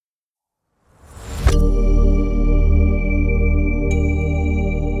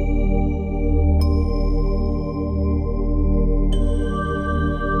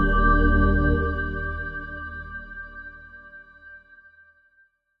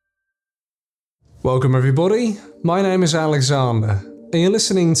Welcome everybody, my name is Alexander, and you're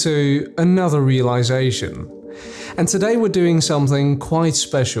listening to another Realization. And today we're doing something quite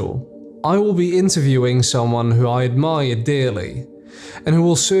special. I will be interviewing someone who I admire dearly, and who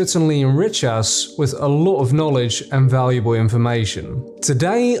will certainly enrich us with a lot of knowledge and valuable information.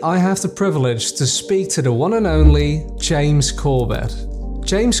 Today I have the privilege to speak to the one and only James Corbett.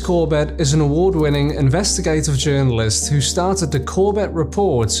 James Corbett is an award-winning investigative journalist who started the Corbett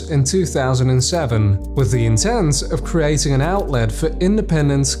Report in 2007 with the intent of creating an outlet for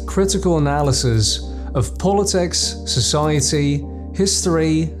independent, critical analysis of politics, society,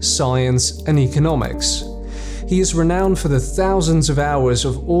 history, science, and economics. He is renowned for the thousands of hours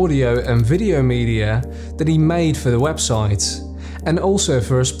of audio and video media that he made for the website, and also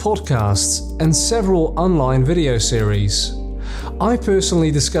for his podcasts and several online video series. I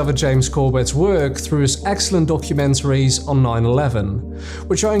personally discovered James Corbett's work through his excellent documentaries on 9/11,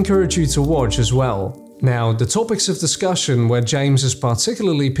 which I encourage you to watch as well. Now, the topics of discussion where James has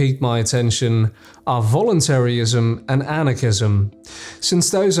particularly piqued my attention are voluntaryism and anarchism, since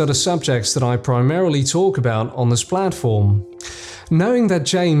those are the subjects that I primarily talk about on this platform. Knowing that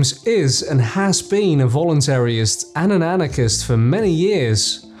James is and has been a voluntarist and an anarchist for many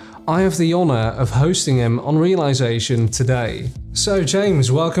years, I have the honor of hosting him on Realization today. So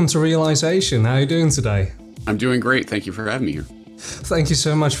James, welcome to Realization. How are you doing today? I'm doing great. Thank you for having me here. Thank you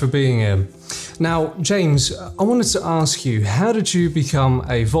so much for being here. Now, James, I wanted to ask you, how did you become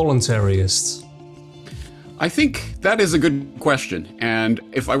a voluntarist? I think that is a good question. And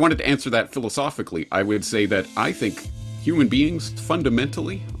if I wanted to answer that philosophically, I would say that I think human beings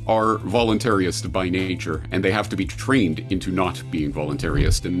fundamentally are voluntarist by nature, and they have to be trained into not being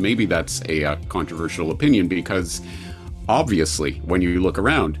voluntarist. And maybe that's a controversial opinion because obviously, when you look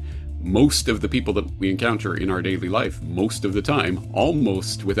around, most of the people that we encounter in our daily life, most of the time,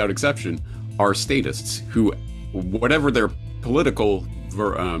 almost without exception, are statists who, whatever their political,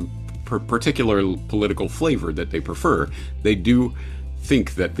 particular political flavor that they prefer, they do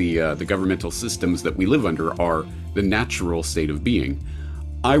think that the governmental systems that we live under are the natural state of being.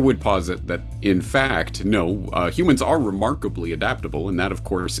 I would posit that, in fact, no, humans are remarkably adaptable, and that, of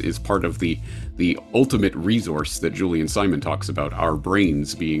course, is part of the ultimate resource that Julian Simon talks about, our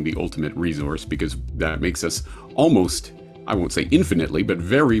brains being the ultimate resource, because that makes us almost, I won't say infinitely, but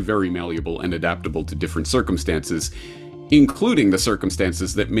very, very malleable and adaptable to different circumstances, including the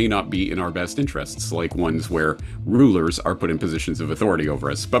circumstances that may not be in our best interests, like ones where rulers are put in positions of authority over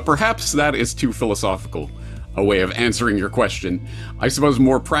us. But perhaps that is too philosophical a way of answering your question. I suppose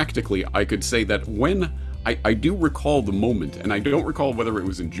more practically, I could say that when I do recall the moment, and I don't recall whether it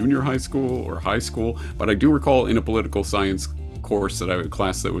was in junior high school or high school, but I do recall in a political science class that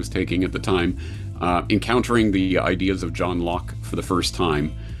I was taking at the time, encountering the ideas of John Locke for the first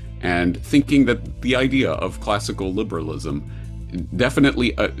time, and thinking that the idea of classical liberalism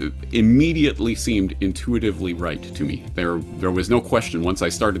definitely immediately seemed intuitively right to me. There was no question once I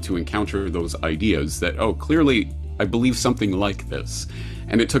started to encounter those ideas that, oh, clearly I believe something like this.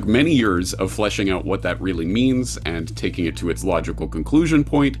 And it took many years of fleshing out what that really means and taking it to its logical conclusion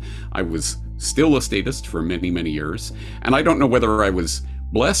point. I was still a statist for many, many years, and I don't know whether I was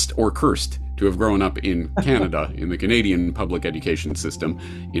blessed or cursed to have grown up in Canada, in the Canadian public education system,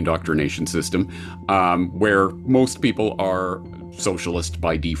 indoctrination system, where most people are socialist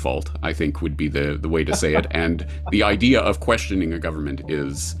by default, I think would be the way to say it. And the idea of questioning a government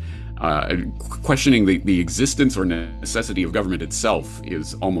is, questioning the existence or necessity of government itself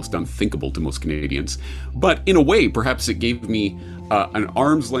is almost unthinkable to most Canadians. But in a way, perhaps it gave me an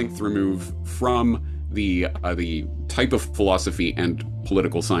arm's length remove from the type of philosophy and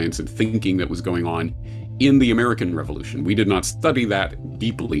political science and thinking that was going on in the American Revolution. We did not study that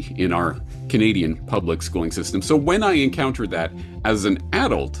deeply in our Canadian public schooling system. So when I encountered that as an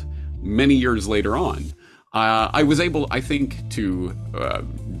adult, many years later on, I was able, I think, to,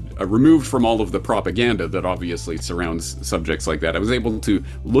 removed from all of the propaganda that obviously surrounds subjects like that, I was able to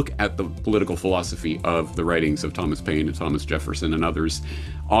look at the political philosophy of the writings of Thomas Paine and Thomas Jefferson and others,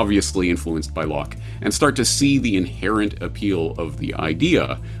 obviously influenced by Locke, and start to see the inherent appeal of the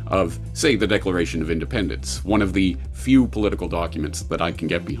idea of, say, the Declaration of Independence, one of the few political documents that I can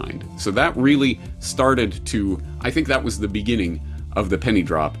get behind. So that really started to, I think that was the beginning of the penny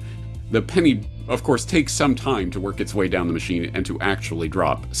drop. The penny of course, takes some time to work its way down the machine and to actually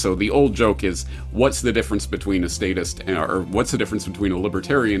drop. So the old joke is, what's the difference between a statist, or what's the difference between a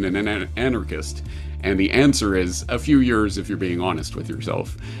libertarian and an anarchist? And the answer is a few years if you're being honest with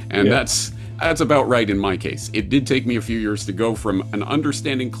yourself. And that's about right in my case. It did take me a few years to go from an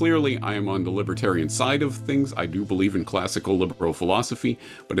understanding clearly I am on the libertarian side of things. I do believe in classical liberal philosophy,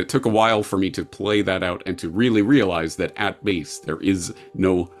 but it took a while for me to play that out and to really realize that at base there is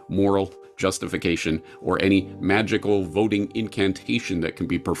no moral justification or any magical voting incantation that can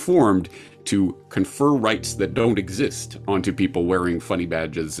be performed to confer rights that don't exist onto people wearing funny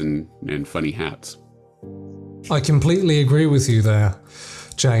badges and funny hats. I completely agree with you there,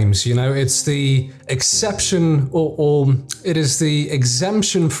 James. You know, it's the exception or it is the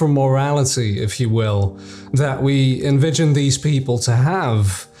exemption from morality, if you will, that we envision these people to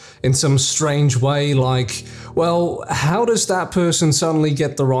have in some strange way. Like, well, how does that person suddenly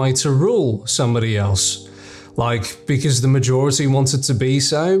get the right to rule somebody else? Like, because the majority wanted to be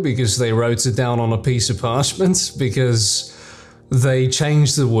so, because they wrote it down on a piece of parchment, because they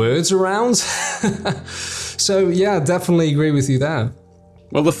changed the words around. So yeah, definitely agree with you there.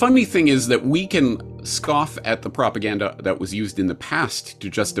 Well, the funny thing is that we can scoff at the propaganda that was used in the past to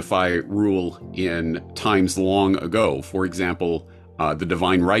justify rule in times long ago. For example, the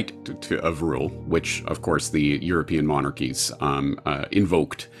divine right of rule, which, of course, the European monarchies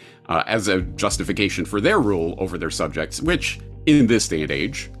invoked as a justification for their rule over their subjects, which, in this day and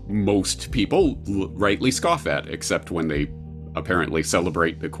age, most people rightly scoff at, except when they apparently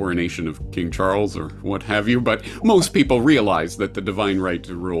celebrate the coronation of King Charles or what have you. But most people realize that the divine right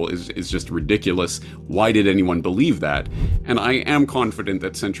to rule is just ridiculous. Why did anyone believe that? And I am confident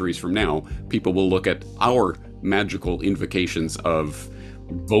that centuries from now, people will look at our magical invocations of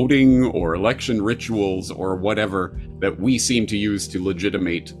voting or election rituals or whatever that we seem to use to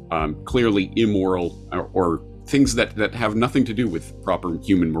legitimate clearly immoral or things that have nothing to do with proper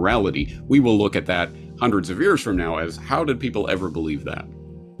human morality. We will look at that hundreds of years from now as, how did people ever believe that?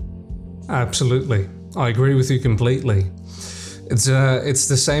 Absolutely. I agree with you completely. It's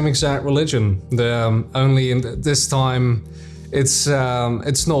the same exact religion. Only in this time, it's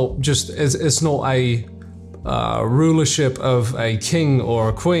not a rulership of a king or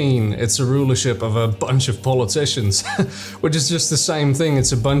a queen. It's a rulership of a bunch of politicians, which is just the same thing.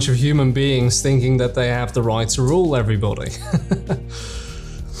 It's a bunch of human beings thinking that they have the right to rule everybody.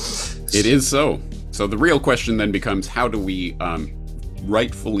 It is so. So the real question then becomes, how do we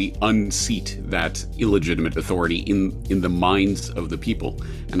rightfully unseat that illegitimate authority in the minds of the people?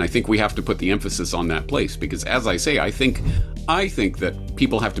 And I think we have to put the emphasis on that place, because as I say, I think that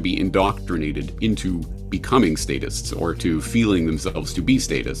people have to be indoctrinated into becoming statists or to feeling themselves to be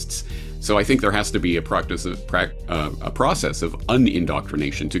statists. So I think there has to be a process of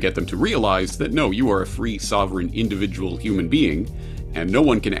unindoctrination to get them to realize that no, you are a free, sovereign, individual human being, and no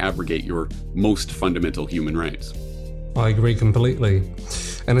one can abrogate your most fundamental human rights. I agree completely.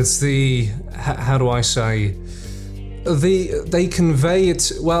 And it's they convey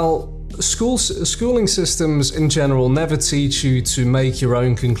it, well, schooling systems in general never teach you to make your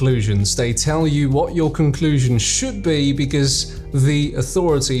own conclusions. They tell you what your conclusion should be because the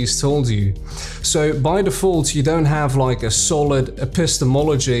authorities told you. So by default, you don't have like a solid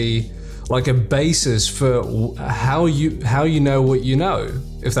epistemology, like a basis for how you know what you know,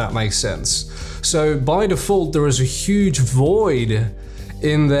 if that makes sense. So by default, there is a huge void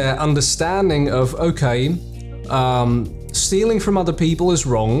in their understanding of, okay, stealing from other people is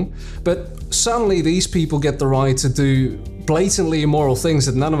wrong, but suddenly these people get the right to do blatantly immoral things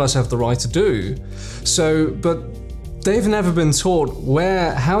that none of us have the right to do. So, but they've never been taught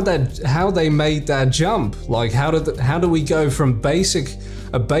how they made that jump. Like, how do we go from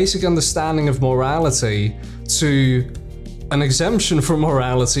a basic understanding of morality to an exemption from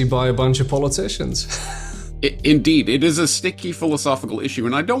morality by a bunch of politicians? Indeed, it is a sticky philosophical issue,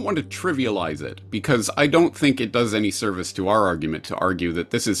 and I don't want to trivialize it, because I don't think it does any service to our argument to argue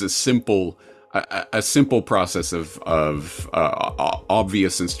that this is a simple process of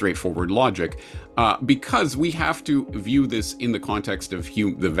obvious and straightforward logic, because we have to view this in the context of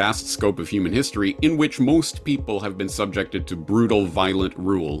the vast scope of human history, in which most people have been subjected to brutal, violent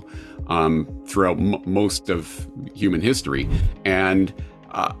rule throughout most of human history, and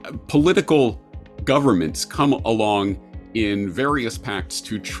political governments come along in various pacts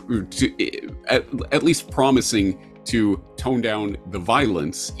to at least promising to tone down the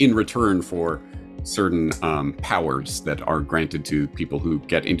violence in return for certain powers that are granted to people who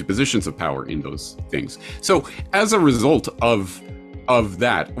get into positions of power in those things. So as a result of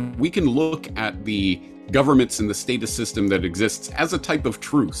that, we can look at the governments and the statist system that exists as a type of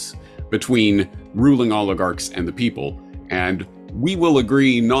truce, between ruling oligarchs and the people, and we will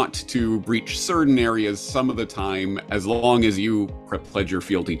agree not to breach certain areas some of the time as long as you pledge your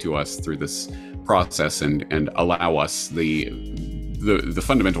fealty to us through this process and allow us the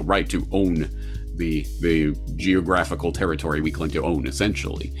fundamental right to own the geographical territory we claim to own,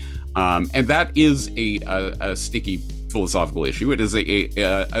 essentially. And that is a sticky philosophical issue. It is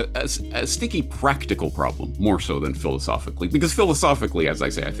a sticky practical problem, more so than philosophically. Because philosophically, as I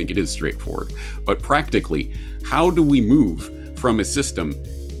say, I think it is straightforward. But practically, how do we move from a system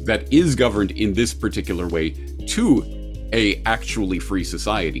that is governed in this particular way to a actually free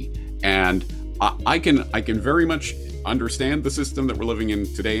society? And I can very much understand the system that we're living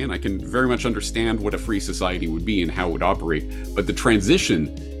in today, and I can very much understand what a free society would be and how it would operate. But the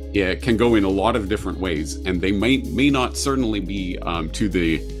transition can go in a lot of different ways, and they may not certainly be to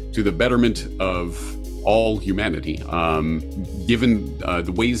the betterment of all humanity, given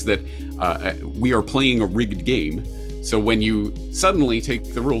the ways that we are playing a rigged game. So when you suddenly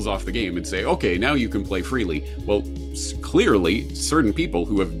take the rules off the game and say, okay, now you can play freely, well, clearly certain people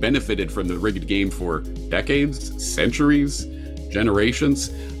who have benefited from the rigged game for decades, centuries,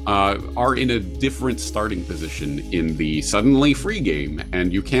 generations, are in a different starting position in the suddenly free game.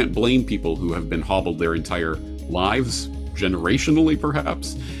 And you can't blame people who have been hobbled their entire lives, generationally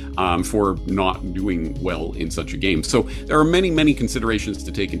perhaps, for not doing well in such a game. So there are many, many considerations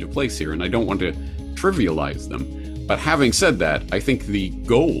to take into place here, and I don't want to trivialize them. But having said that, I think the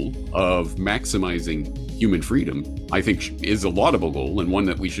goal of maximizing human freedom, I think, is a laudable goal and one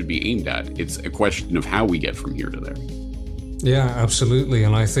that we should be aimed at. It's a question of how we get from here to there. Yeah, absolutely.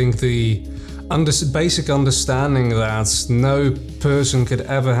 And I think the basic understanding that no person could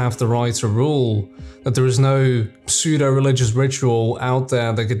ever have the right to rule, that there is no pseudo-religious ritual out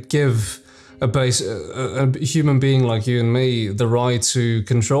there that could give a human being like you and me the right to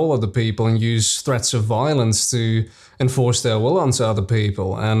control other people and use threats of violence to enforce their will onto other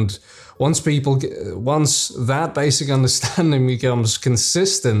people. And once that basic understanding becomes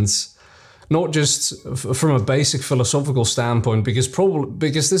consistent, not just from a basic philosophical standpoint, because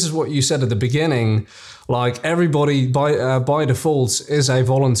this is what you said at the beginning, like everybody by default is a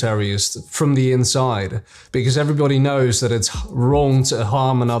voluntarist from the inside, because everybody knows that it's wrong to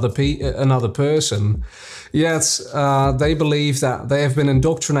harm another person. Yet they believe that they have been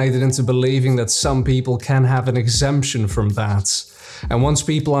indoctrinated into believing that some people can have an exemption from that. And once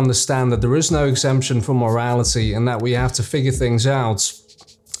people understand that there is no exemption from morality and that we have to figure things out,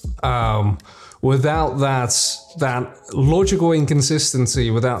 without that logical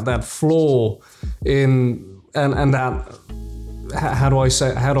inconsistency, without that flaw in and that, how do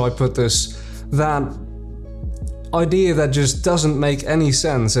I put this, that idea that just doesn't make any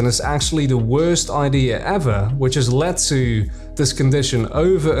sense and is actually the worst idea ever, which has led to this condition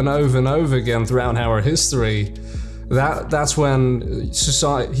over and over and over again throughout our history, that's when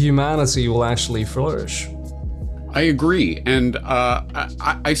humanity will actually flourish. I agree, and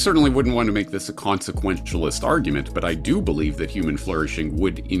I certainly wouldn't want to make this a consequentialist argument, but I do believe that human flourishing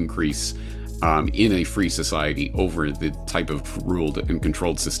would increase in a free society over the type of ruled and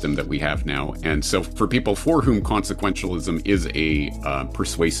controlled system that we have now. And so for people for whom consequentialism is a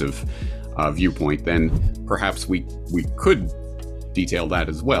persuasive viewpoint, then perhaps we could detail that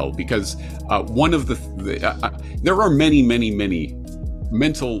as well, because one of there are many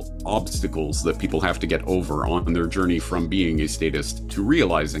mental obstacles that people have to get over on their journey from being a statist to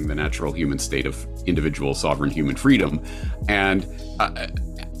realizing the natural human state of individual sovereign human freedom. And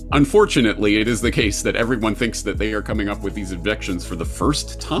unfortunately, it is the case that everyone thinks that they are coming up with these objections for the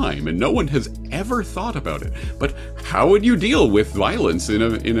first time, and no one has ever thought about it. But how would you deal with violence in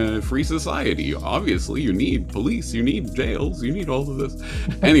a free society? Obviously, you need police, you need jails, you need all of this.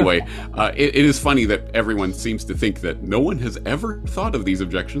 Anyway, it is funny that everyone seems to think that no one has ever thought of these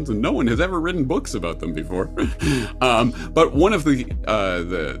objections, and no one has ever written books about them before. But one of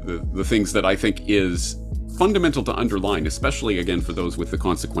the things that I think is fundamental to underline, especially again for those with the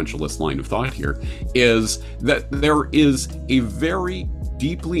consequentialist line of thought here, is that there is a very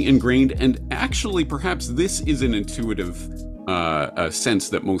deeply ingrained, and actually perhaps this is an intuitive sense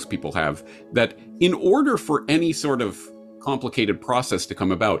that most people have, that in order for any sort of complicated process to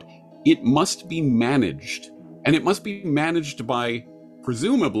come about, it must be managed. And it must be managed by,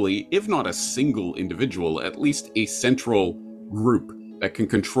 presumably, if not a single individual, at least a central group that can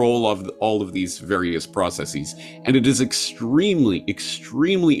control all of these various processes. And it is extremely,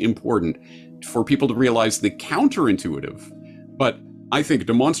 extremely important for people to realize the counterintuitive, but I think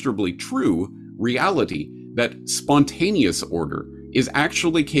demonstrably true reality that spontaneous order is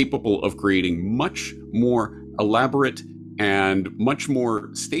actually capable of creating much more elaborate and much more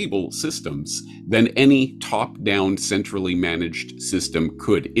stable systems than any top-down centrally managed system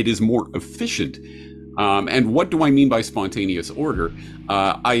could. It is more efficient. And what do I mean by spontaneous order?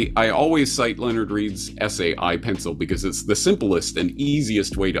 I always cite Leonard Read's essay, I, Pencil, because it's the simplest and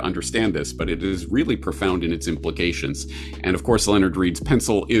easiest way to understand this, but it is really profound in its implications. And of course, Leonard Read's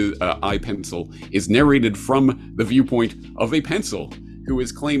I, Pencil is narrated from the viewpoint of a pencil who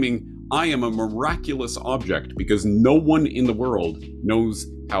is claiming, I am a miraculous object because no one in the world knows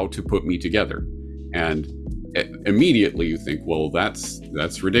how to put me together. And immediately you think, well, that's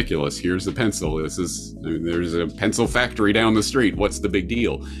ridiculous. Here's a pencil. There's a pencil factory down the street. What's the big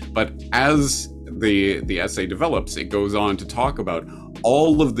deal? But as the essay develops, it goes on to talk about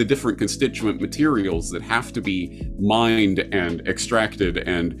all of the different constituent materials that have to be mined and extracted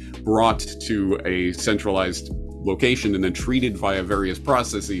and brought to a centralized location and then treated via various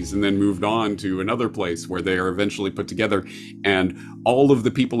processes and then moved on to another place where they are eventually put together, and all of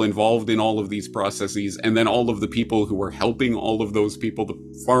the people involved in all of these processes, and then all of the people who are helping all of those people, the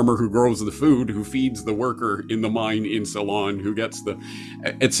farmer who grows the food, who feeds the worker in the mine in Ceylon, who gets the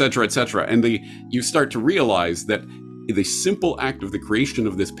etc. And you start to realize that the simple act of the creation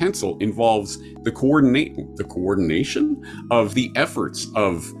of this pencil involves the coordination of the efforts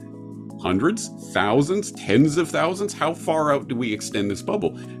of hundreds, thousands, tens of thousands. How far out do we extend this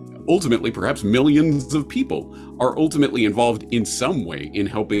bubble? Ultimately, perhaps millions of people are ultimately involved in some way in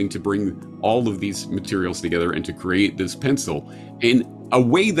helping to bring all of these materials together and to create this pencil in a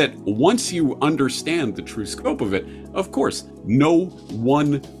way that, once you understand the true scope of it, of course, no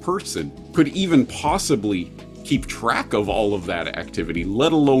one person could even possibly keep track of all of that activity,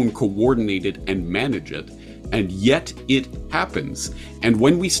 let alone coordinate it and manage it. And yet it happens. And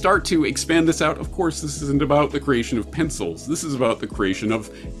when we start to expand this out, of course, this isn't about the creation of pencils. This is about the creation of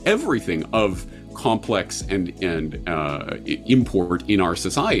everything of complex and import in our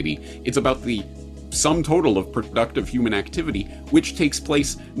society. It's about the sum total of productive human activity, which takes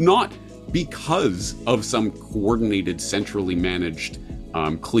place not because of some coordinated, centrally managed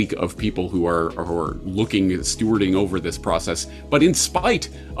clique of people who are stewarding over this process, but in spite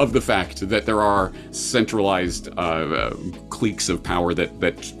of the fact that there are centralized cliques of power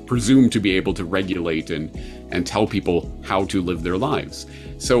that presume to be able to regulate and tell people how to live their lives.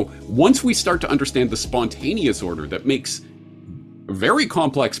 So once we start to understand the spontaneous order that makes very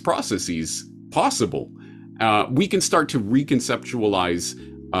complex processes possible, we can start to reconceptualize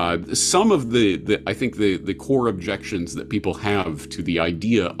some of I think the core objections that people have to the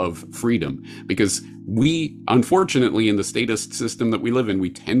idea of freedom, because we, unfortunately, in the statist system that we live in, we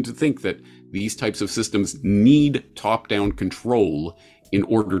tend to think that these types of systems need top-down control in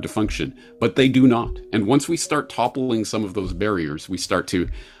order to function, but they do not. And once we start toppling some of those barriers, we start to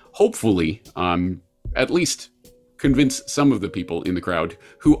hopefully at least convince some of the people in the crowd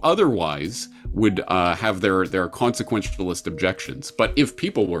who otherwise would have their consequentialist objections. But if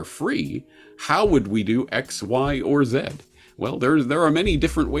people were free, how would we do X, Y, or Z? Well, there are many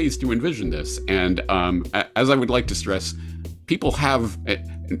different ways to envision this. And as I would like to stress, people have,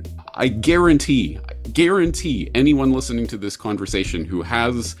 I guarantee anyone listening to this conversation who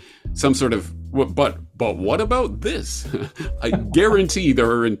has some sort of, but what about this? I guarantee there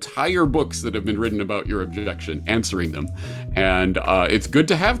are entire books that have been written about your objection, answering them. And it's good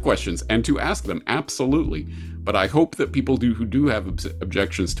to have questions and to ask them, absolutely. But I hope that people who do have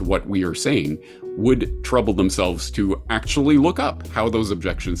objections to what we are saying would trouble themselves to actually look up how those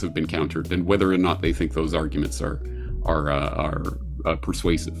objections have been countered and whether or not they think those arguments are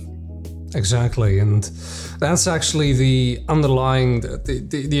persuasive. Exactly, and that's actually the underlying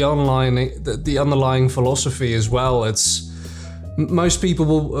philosophy as well. It's most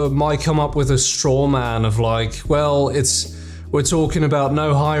people might come up with a straw man of like, well, we're talking about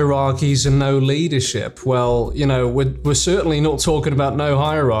no hierarchies and no leadership. Well, we're certainly not talking about no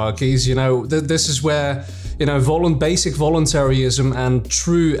hierarchies. This is where basic voluntarism and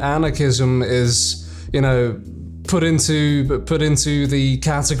true anarchism is put into the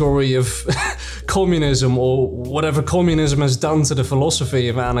category of communism, or whatever communism has done to the philosophy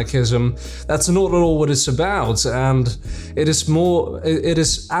of anarchism. That's not at all what it's about, and it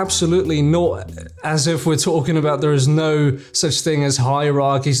is absolutely not as if we're talking about there is no such thing as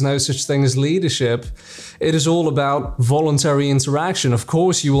hierarchies, no such thing as leadership. It is all about voluntary interaction. Of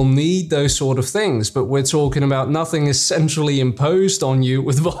course, you will need those sort of things, but we're talking about nothing is centrally imposed on you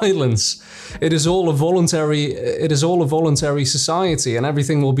with violence. It is all a voluntary society, and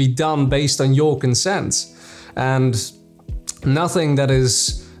everything will be done based on your consent. And nothing that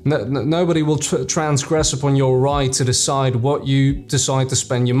is Nobody will transgress upon your right to decide what you decide to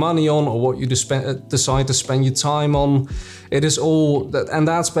spend your money on or what you decide to spend your time on. It is all, and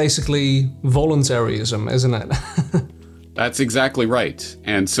that's basically voluntaryism, isn't it? That's exactly right.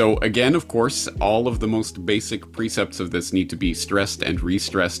 And so, again, of course, all of the most basic precepts of this need to be stressed and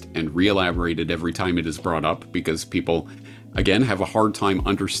re-stressed and re-elaborated every time it is brought up, because people, again, have a hard time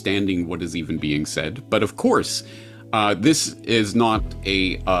understanding what is even being said. But of course, this is not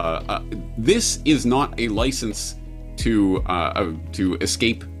a license to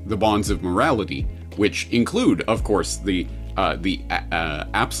escape the bonds of morality, which include, of course, the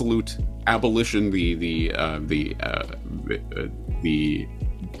absolute abolition, the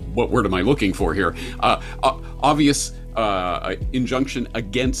what word am I looking for here? Obvious injunction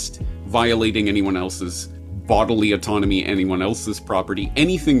against violating anyone else's bodily autonomy, anyone else's property,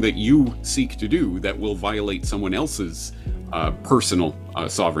 anything that you seek to do that will violate someone else's personal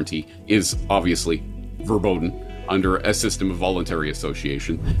sovereignty is obviously verboten under a system of voluntary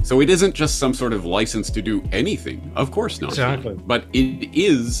association. So it isn't just some sort of license to do anything. Of course not. Exactly. But it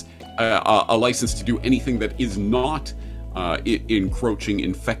is a license to do anything that is not encroaching,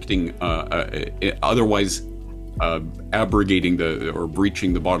 infecting, otherwise abrogating or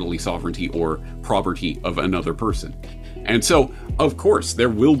breaching the bodily sovereignty or property of another person. And so, of course, there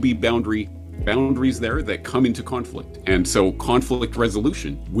will be boundaries there that come into conflict. And so conflict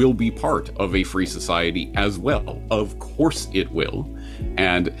resolution will be part of a free society as well. Of course it will.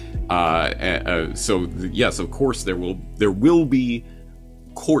 And so, yes, of course there will be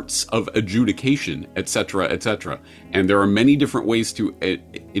courts of adjudication, etc., etc. And there are many different ways to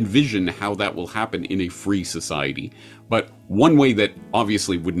envision how that will happen in a free society. But one way that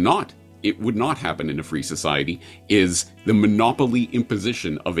obviously would not happen in a free society is the monopoly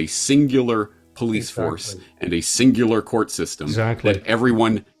imposition of a singular police force and a singular court system that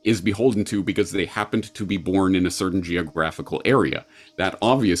everyone is beholden to because they happened to be born in a certain geographical area. That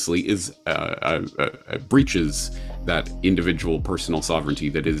obviously is breaches that individual personal sovereignty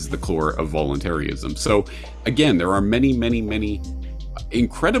that is the core of voluntarism. So again, there are many, many, many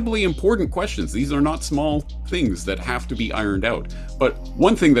incredibly important questions. These are not small things that have to be ironed out. But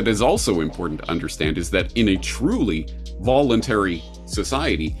one thing that is also important to understand is that in a truly voluntary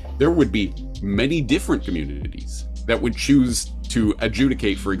society, there would be many different communities that would choose to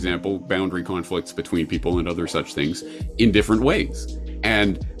adjudicate, for example, boundary conflicts between people and other such things in different ways.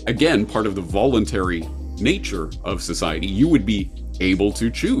 And again, part of the voluntary nature of society, you would be able to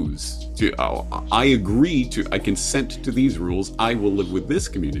choose to, I consent to these rules. I will live with this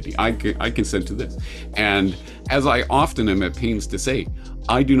community. I consent to this. And as I often am at pains to say,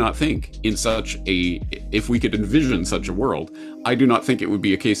 I do not think if we could envision such a world, I do not think it would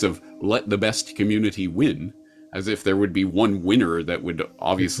be a case of let the best community win, as if there would be one winner that would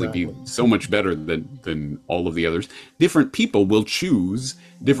obviously be so much better than all of the others. Different people will choose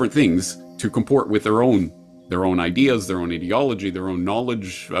different things to comport with their own ideas, their own ideology, their own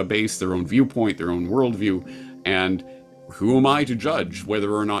knowledge base, their own viewpoint, their own worldview. And who am I to judge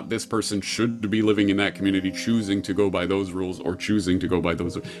whether or not this person should be living in that community, choosing to go by those rules or choosing to go by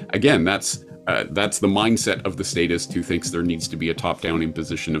those? Again, that's the mindset of the statist who thinks there needs to be a top-down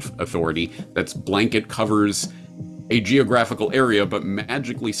imposition of authority that's blanket covers a geographical area, but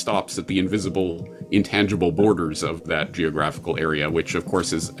magically stops at the invisible, intangible borders of that geographical area, which of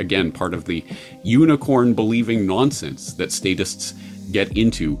course is, again, part of the unicorn-believing nonsense that statists get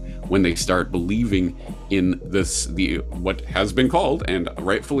into when they start believing in what has been called, and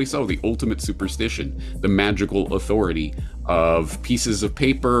rightfully so, the ultimate superstition, the magical authority of pieces of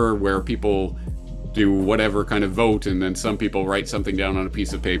paper where people do whatever kind of vote, and then some people write something down on a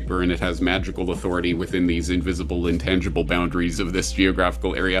piece of paper and it has magical authority within these invisible, intangible boundaries of this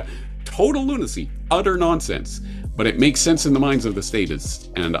geographical area. Total lunacy, utter nonsense, but it makes sense in the minds of the statists,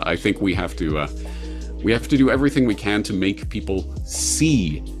 and I think we have to do everything we can to make people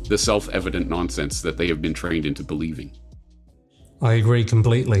see the self-evident nonsense that they have been trained into believing. I agree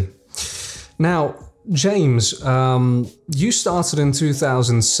completely. Now, James, you started in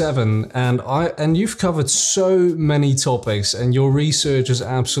 2007, and you've covered so many topics, and your research is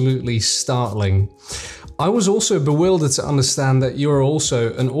absolutely startling. I was also bewildered to understand that you're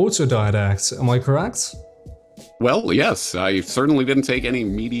also an autodidact. Am I correct? Well, yes. I certainly didn't take any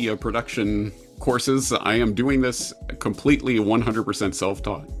media production courses. I am doing this completely 100%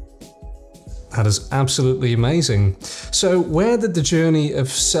 self-taught. That is absolutely amazing. So where did the journey of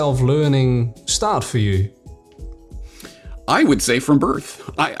self-learning start for you? I would say from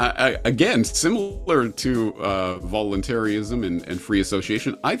birth. I again, similar to voluntarism and free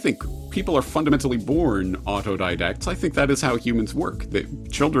association, I think people are fundamentally born autodidacts. I think that is how humans work.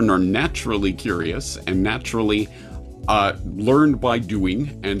 That children are naturally curious and naturally learn by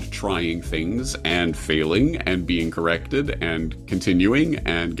doing and trying things and failing and being corrected and continuing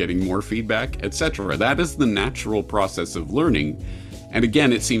and getting more feedback, etc. That is the natural process of learning. And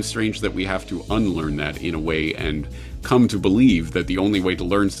again, it seems strange that we have to unlearn that in a way and come to believe that the only way to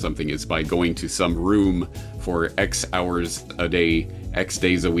learn something is by going to some room for X hours a day, X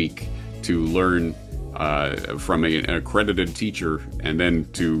days a week to learn from an accredited teacher and then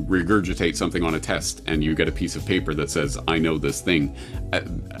to regurgitate something on a test and you get a piece of paper that says, I know this thing.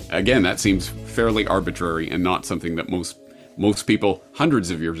 Again, that seems fairly arbitrary and not something that most people hundreds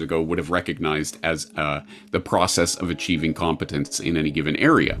of years ago would have recognized as the process of achieving competence in any given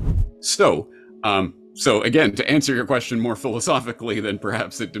area. So again, to answer your question more philosophically than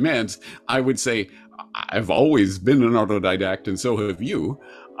perhaps it demands, I would say I've always been an autodidact and so have you.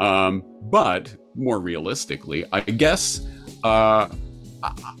 But more realistically, I guess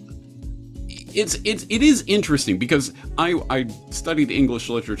it is interesting because I studied English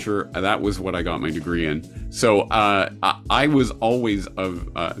literature. That was what I got my degree in. So I was always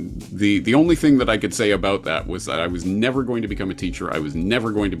the only thing that I could say about that was that I was never going to become a teacher. I was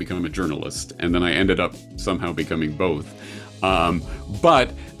never going to become a journalist, and then I ended up somehow becoming both.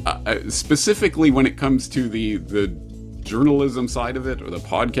 But specifically when it comes to the journalism side of it or the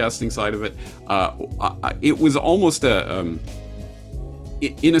podcasting side of it, it was almost in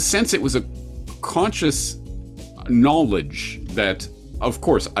a sense, it was a conscious knowledge that, of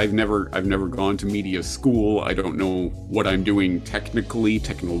course, I've never gone to media school. I don't know what I'm doing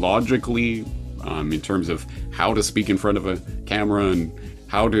technologically, in terms of how to speak in front of a camera and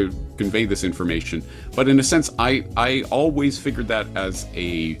how to convey this information. But in a sense, I always figured that as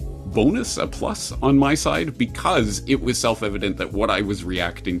a bonus, a plus on my side, because it was self-evident that what I was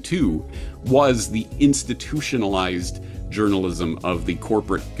reacting to was the institutionalized journalism of the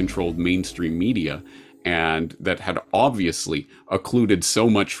corporate-controlled mainstream media, and that had obviously occluded so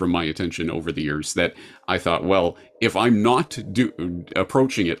much from my attention over the years that I thought, well, if I'm not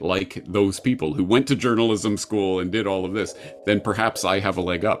approaching it like those people who went to journalism school and did all of this, then perhaps I have a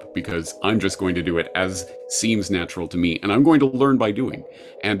leg up because I'm just going to do it as seems natural to me, and I'm going to learn by doing.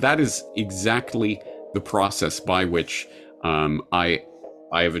 And that is exactly the process by which I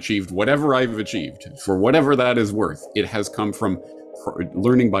have achieved whatever I've achieved, for whatever that is worth. It has come from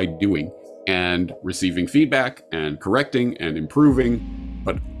learning by doing and receiving feedback and correcting and improving,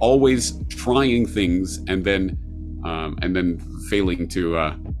 but always trying things and then failing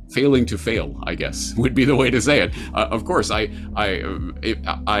to fail, I guess would be the way to say it. Of course, I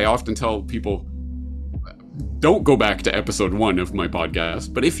often tell people, don't go back to episode 1 of my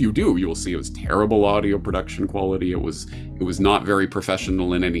podcast, but if you do, you will see it was terrible audio production quality. It was not very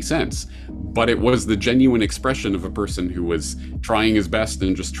professional in any sense, but it was the genuine expression of a person who was trying his best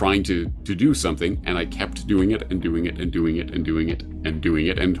and just trying to do something, and I kept doing it and doing it and doing it and doing it and doing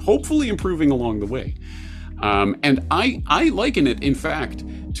it and hopefully improving along the way. And I liken it, in fact,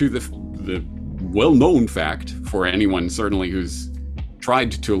 to the well-known fact for anyone certainly who's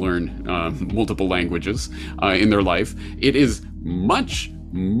tried to learn multiple languages in their life. It is much,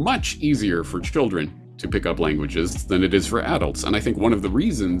 much easier for children to pick up languages than it is for adults. And I think one of the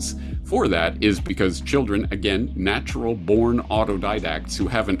reasons for that is because children, again, natural born autodidacts who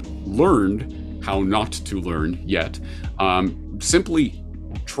haven't learned how not to learn yet, simply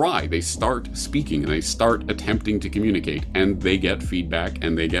try. They start speaking and they start attempting to communicate, and they get feedback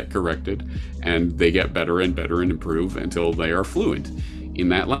and they get corrected and they get better and better and improve until they are fluent in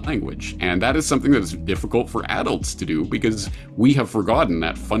that language. And that is something that is difficult for adults to do because we have forgotten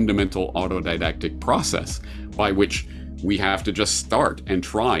that fundamental autodidactic process by which we have to just start and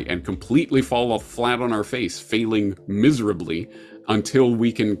try and completely fall flat on our face, failing miserably until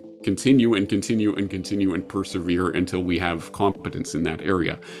we can continue and continue and continue and persevere until we have competence in that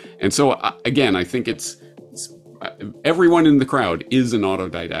area. And so again, I think it's everyone in the crowd is an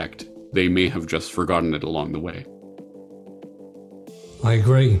autodidact. They may have just forgotten it along the way. I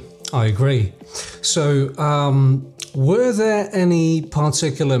agree. So, were there any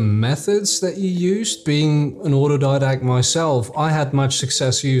particular methods that you used? Being an autodidact myself, I had much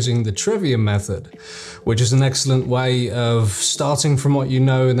success using the trivia method, which is an excellent way of starting from what you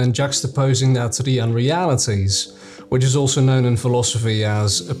know and then juxtaposing that to the unrealities, which is also known in philosophy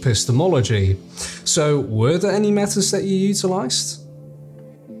as epistemology. So, were there any methods that you utilized?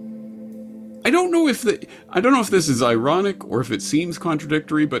 I don't know if this is ironic or if it seems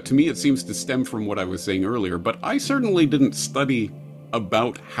contradictory, but to me it seems to stem from what I was saying earlier. But I certainly didn't study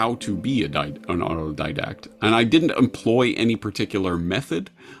about how to be an autodidact, and I didn't employ any particular method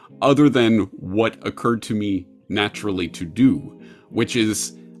other than what occurred to me naturally to do, which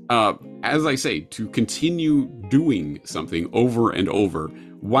is, as I say, to continue doing something over and over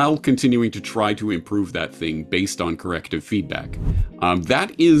while continuing to try to improve that thing based on corrective feedback.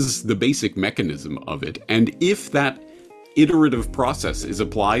 That is the basic mechanism of it. And if that iterative process is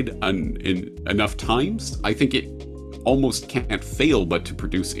applied in enough times, I think it almost can't fail but to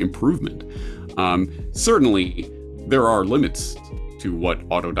produce improvement. Certainly, there are limits to what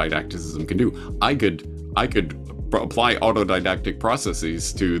autodidacticism can do. I could apply autodidactic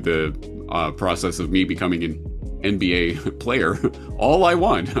processes to the process of me becoming an NBA player all I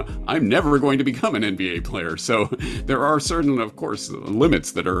want. I'm never going to become an NBA player. So there are certain, of course,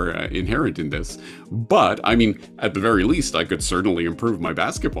 limits that are inherent in this. But I mean, at the very least, I could certainly improve my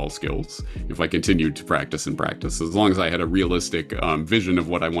basketball skills if I continued to practice and practice. As long as I had a realistic vision of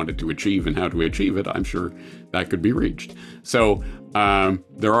what I wanted to achieve and how to achieve it, I'm sure that could be reached. So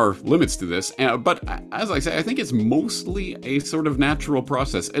there are limits to this, but as I say, I think it's mostly a sort of natural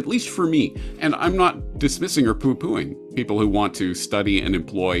process, at least for me. And I'm not dismissing or poo-pooing people who want to study and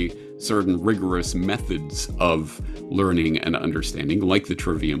employ certain rigorous methods of learning and understanding, like the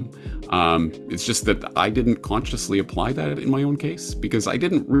trivium. It's just that I didn't consciously apply that in my own case, because I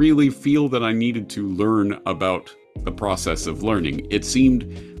didn't really feel that I needed to learn about the process of learning. It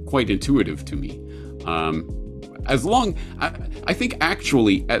seemed quite intuitive to me. I think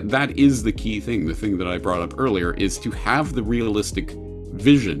actually that is the key thing. The thing that I brought up earlier is to have the realistic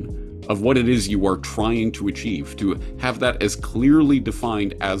vision of what it is you are trying to achieve, to have that as clearly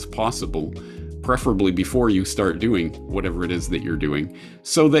defined as possible, preferably before you start doing whatever it is that you're doing,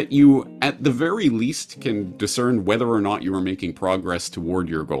 so that you, at the very least, can discern whether or not you are making progress toward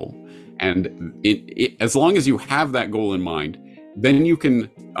your goal. And as long as you have that goal in mind, then you can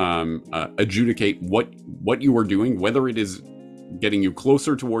adjudicate what you are doing, whether it is getting you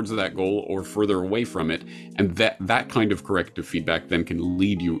closer towards that goal or further away from it, and that kind of corrective feedback then can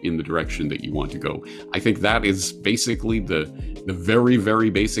lead you in the direction that you want to go. I think that is basically the very, very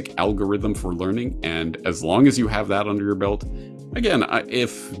basic algorithm for learning, and as long as you have that under your belt, again,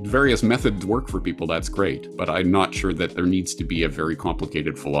 if various methods work for people, that's great, but I'm not sure that there needs to be a very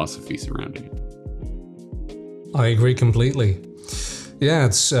complicated philosophy surrounding it. I agree completely. Yeah,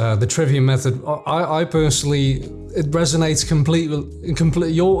 it's the trivium method. I personally, it resonates completely.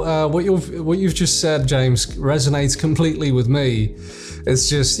 What you've just said, James, resonates completely with me. It's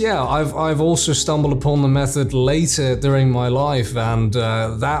just, yeah, I've also stumbled upon the method later during my life, and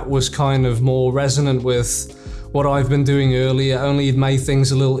that was kind of more resonant with what I've been doing earlier. Only it made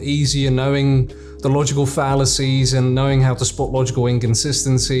things a little easier, knowing the logical fallacies and knowing how to spot logical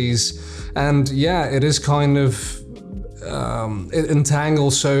inconsistencies. And yeah, it is kind of it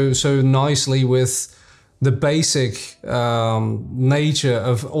entangles so nicely with the basic nature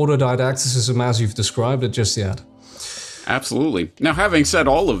of autodidacticism as you've described it just yet. Absolutely. Now, having said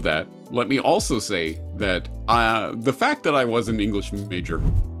all of that, let me also say that the fact that I was an English major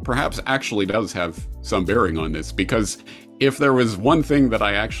perhaps actually does have some bearing on this, because if there was one thing that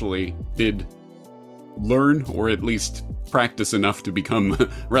I actually did learn, or at least practice enough to become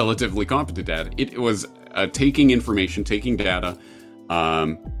relatively competent at, it was taking information, taking data,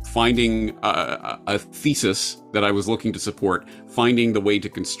 finding a thesis that I was looking to support, finding the way to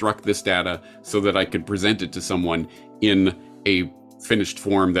construct this data so that I could present it to someone in a finished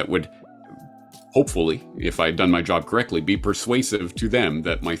form that would hopefully, if I had done my job correctly, be persuasive to them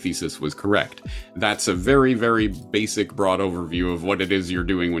that my thesis was correct. That's a very, very basic, broad overview of what it is you're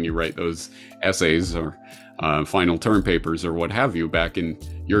doing when you write those essays or final term papers or what have you back in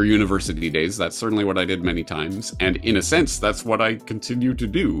your university days. That's certainly what I did many times. And in a sense, that's what I continue to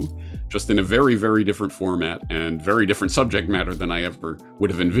do, just in a very, very different format and very different subject matter than I ever would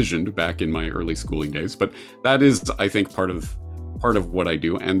have envisioned back in my early schooling days. But that is, I think, part of what I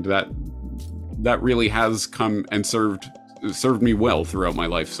do, and that really has come and served me well throughout my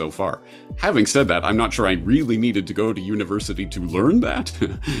life so far. Having said that, I'm not sure I really needed to go to university to learn that,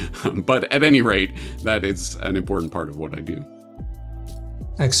 but at any rate, that is an important part of what I do.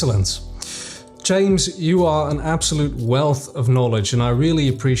 Excellent. James, you are an absolute wealth of knowledge, and I really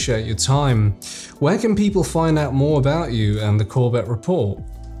appreciate your time. Where can people find out more about you and the Corbett Report?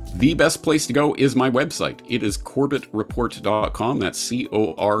 The best place to go is my website. It is CorbettReport.com. That's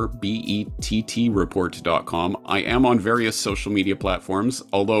CORBETT report.com. I am on various social media platforms,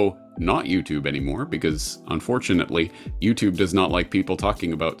 although not YouTube anymore, because unfortunately, YouTube does not like people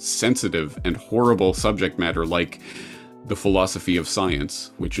talking about sensitive and horrible subject matter like the philosophy of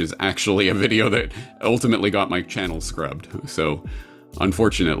science, which is actually a video that ultimately got my channel scrubbed. So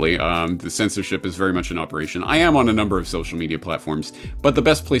unfortunately, the censorship is very much in operation. I am on a number of social media platforms, but the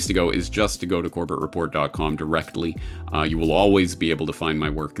best place to go is just to go to CorbettReport.com directly. You will always be able to find my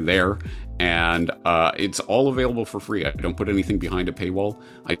work there, and it's all available for free. I don't put anything behind a paywall.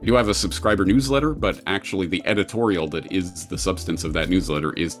 I do have a subscriber newsletter, but actually the editorial that is the substance of that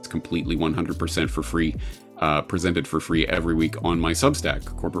newsletter is completely 100% for free. Presented for free every week on my Substack,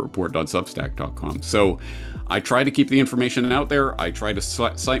 CorbettReport.substack.com. So I try to keep the information out there. I try to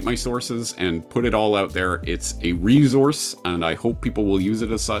cite my sources and put it all out there. It's a resource, and I hope people will use it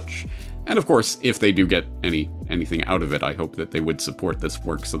as such. And of course, if they do get anything out of it, I hope that they would support this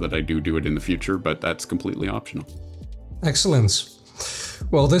work so that I do it in the future, but that's completely optional. Excellent.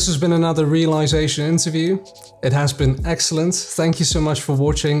 Well, this has been another RealEyesation interview. It has been excellent. Thank you so much for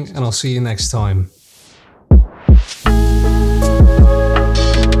watching, and I'll see you next time.